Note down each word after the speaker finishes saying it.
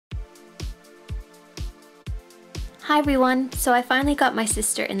Hi everyone, so I finally got my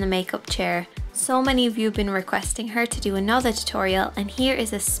sister in the makeup chair. So many of you have been requesting her to do another tutorial, and here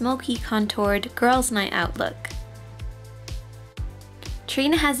is a smoky contoured girls' night out look.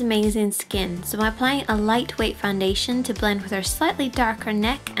 Trina has amazing skin, so I'm applying a lightweight foundation to blend with her slightly darker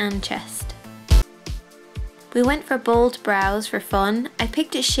neck and chest. We went for bold brows for fun. I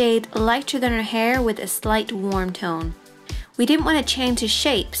picked a shade lighter than her hair with a slight warm tone. We didn't want to change the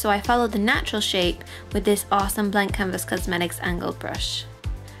shape, so I followed the natural shape with this awesome Blank Canvas Cosmetics angled brush.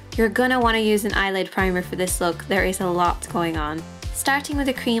 You're gonna want to use an eyelid primer for this look, there is a lot going on. Starting with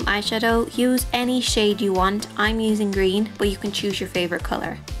a cream eyeshadow, use any shade you want. I'm using green, but you can choose your favourite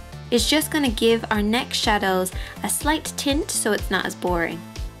colour. It's just gonna give our neck shadows a slight tint so it's not as boring.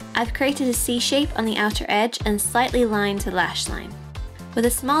 I've created a C shape on the outer edge and slightly lined the lash line. With a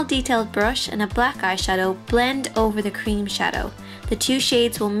small detailed brush and a black eyeshadow, blend over the cream shadow. The two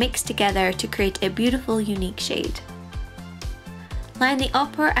shades will mix together to create a beautiful, unique shade. Line the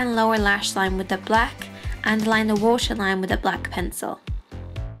upper and lower lash line with the black and line the waterline with a black pencil.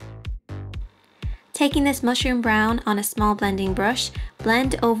 Taking this mushroom brown on a small blending brush,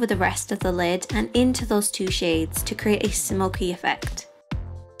 blend over the rest of the lid and into those two shades to create a smoky effect.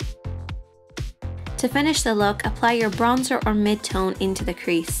 To finish the look, apply your bronzer or mid-tone into the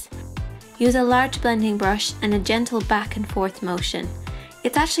crease. Use a large blending brush and a gentle back and forth motion.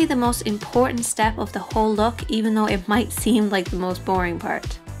 It's actually the most important step of the whole look, even though it might seem like the most boring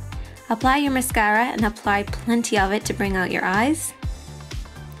part. Apply your mascara and apply plenty of it to bring out your eyes.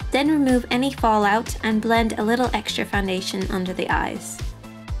 Then remove any fallout and blend a little extra foundation under the eyes.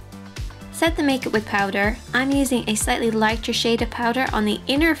 Set the makeup with powder. I'm using a slightly lighter shade of powder on the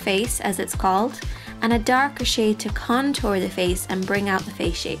inner face, as it's called, and a darker shade to contour the face and bring out the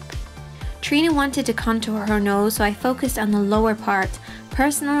face shape. Trina wanted to contour her nose, so I focused on the lower part.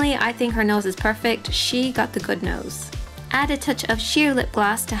 Personally, I think her nose is perfect. She got the good nose. Add a touch of sheer lip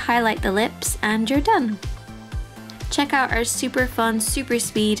gloss to highlight the lips and you're done. Check out our super fun, super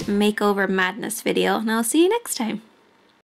speed makeover madness video and I'll see you next time.